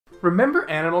Remember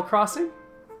Animal Crossing?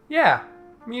 Yeah,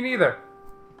 me neither.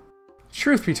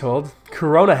 Truth be told,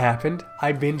 Corona happened,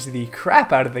 I binged the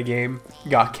crap out of the game,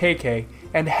 got KK,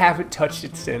 and haven't touched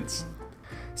it since.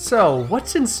 So,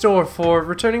 what's in store for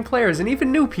returning players and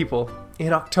even new people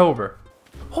in October?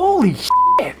 Holy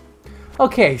shit!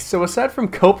 Okay, so aside from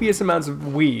copious amounts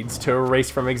of weeds to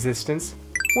erase from existence,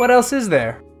 what else is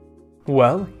there?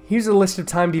 Well, here's a list of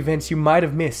timed events you might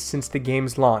have missed since the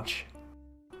game's launch.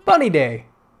 Bunny Day!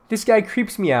 This guy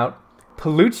creeps me out,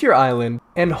 pollutes your island,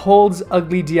 and holds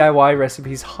ugly DIY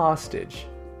recipes hostage.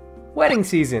 Wedding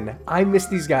season! I miss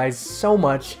these guys so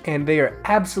much, and they are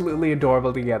absolutely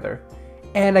adorable together.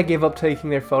 And I gave up taking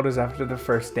their photos after the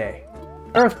first day.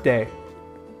 Earth Day!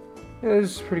 Yeah,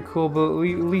 this is pretty cool, but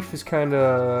Leaf is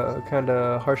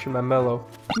kinda harsh in my mellow.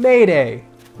 May Day!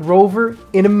 Rover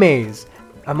in a maze.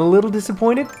 I'm a little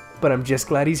disappointed, but I'm just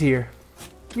glad he's here.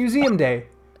 Museum Day.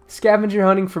 Scavenger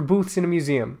hunting for booths in a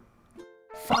museum.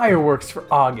 Fireworks for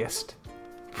August.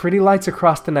 Pretty lights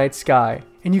across the night sky,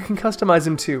 and you can customize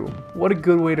them too. What a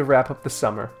good way to wrap up the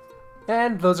summer.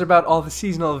 And those are about all the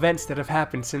seasonal events that have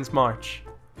happened since March.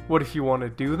 What if you want to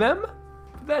do them?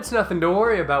 That's nothing to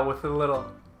worry about with a little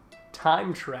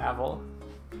time travel.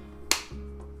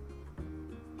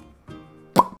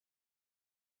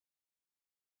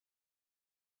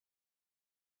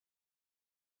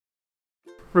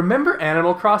 Remember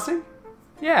Animal Crossing?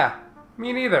 Yeah,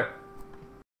 me neither.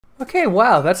 Okay,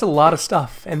 wow, that's a lot of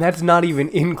stuff, and that's not even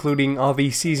including all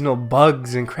the seasonal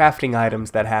bugs and crafting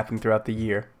items that happen throughout the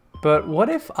year. But what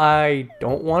if I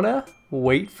don't want to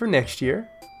wait for next year,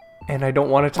 and I don't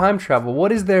want to time travel?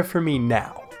 What is there for me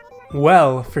now?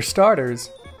 Well, for starters,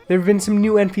 there have been some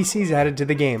new NPCs added to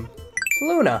the game.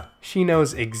 Luna, she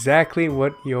knows exactly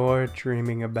what you're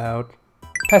dreaming about.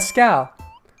 Pascal,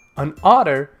 an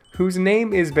otter whose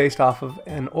name is based off of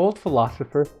an old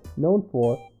philosopher known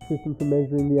for system for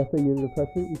measuring the SI unit of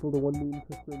pressure equal to 1 Newton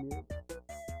per square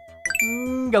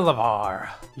meter. Gulliver,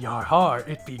 your heart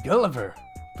it be Gulliver,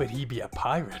 but he be a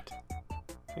pirate.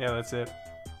 Yeah, that's it.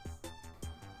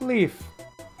 Leaf.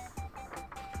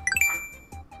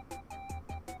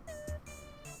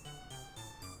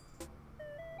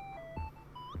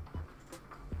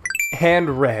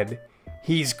 And Red,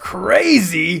 he's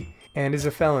crazy and is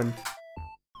a felon.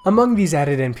 Among these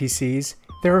added NPCs,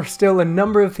 there are still a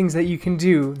number of things that you can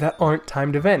do that aren't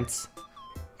timed events.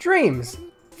 Dreams!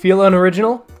 Feel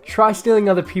unoriginal? Try stealing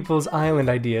other people's island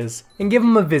ideas and give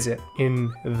them a visit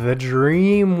in the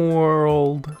dream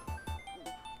world.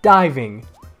 Diving.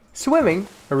 Swimming,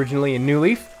 originally in New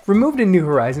Leaf, removed in New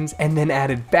Horizons, and then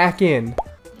added back in.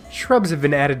 Shrubs have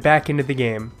been added back into the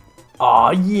game.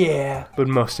 Aw yeah! But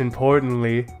most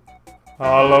importantly,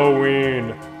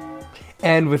 Halloween.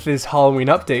 And with this Halloween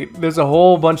update, there's a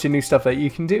whole bunch of new stuff that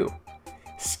you can do.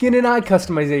 Skin and eye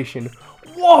customization.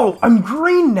 Whoa, I'm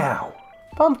green now!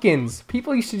 Pumpkins.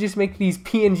 People used to just make these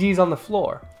PNGs on the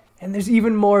floor. And there's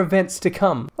even more events to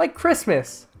come, like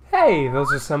Christmas. Hey,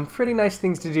 those are some pretty nice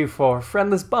things to do for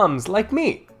friendless bums like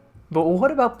me. But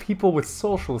what about people with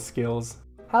social skills?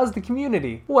 How's the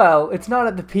community? Well, it's not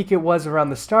at the peak it was around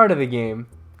the start of the game.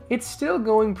 It's still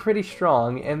going pretty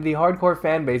strong, and the hardcore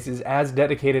fanbase is as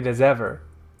dedicated as ever.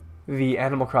 The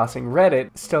Animal Crossing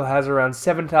Reddit still has around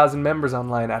 7,000 members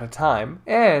online at a time,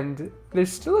 and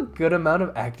there's still a good amount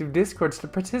of active Discords to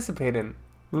participate in.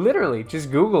 Literally, just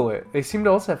Google it. They seem to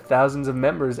also have thousands of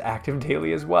members active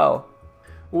daily as well.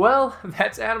 Well,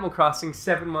 that's Animal Crossing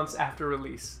 7 months after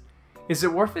release. Is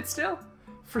it worth it still?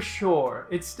 For sure,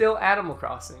 it's still Animal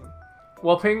Crossing.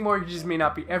 While paying mortgages may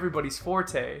not be everybody's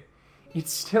forte,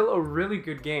 it's still a really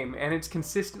good game, and it's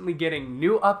consistently getting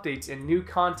new updates and new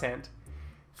content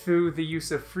through the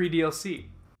use of free DLC.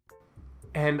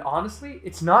 And honestly,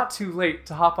 it's not too late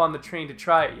to hop on the train to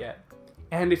try it yet.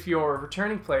 And if you're a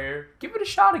returning player, give it a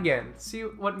shot again. See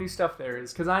what new stuff there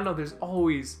is, because I know there's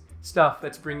always stuff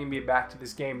that's bringing me back to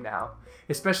this game now.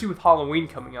 Especially with Halloween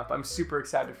coming up, I'm super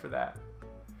excited for that.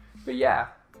 But yeah,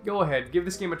 go ahead, give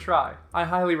this game a try. I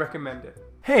highly recommend it.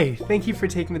 Hey, thank you for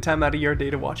taking the time out of your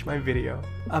day to watch my video.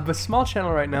 I'm a small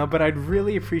channel right now, but I'd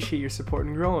really appreciate your support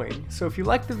in growing. So if you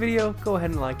liked the video, go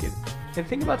ahead and like it. And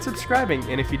think about subscribing,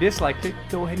 and if you disliked it,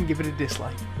 go ahead and give it a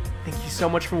dislike. Thank you so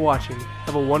much for watching.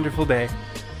 Have a wonderful day.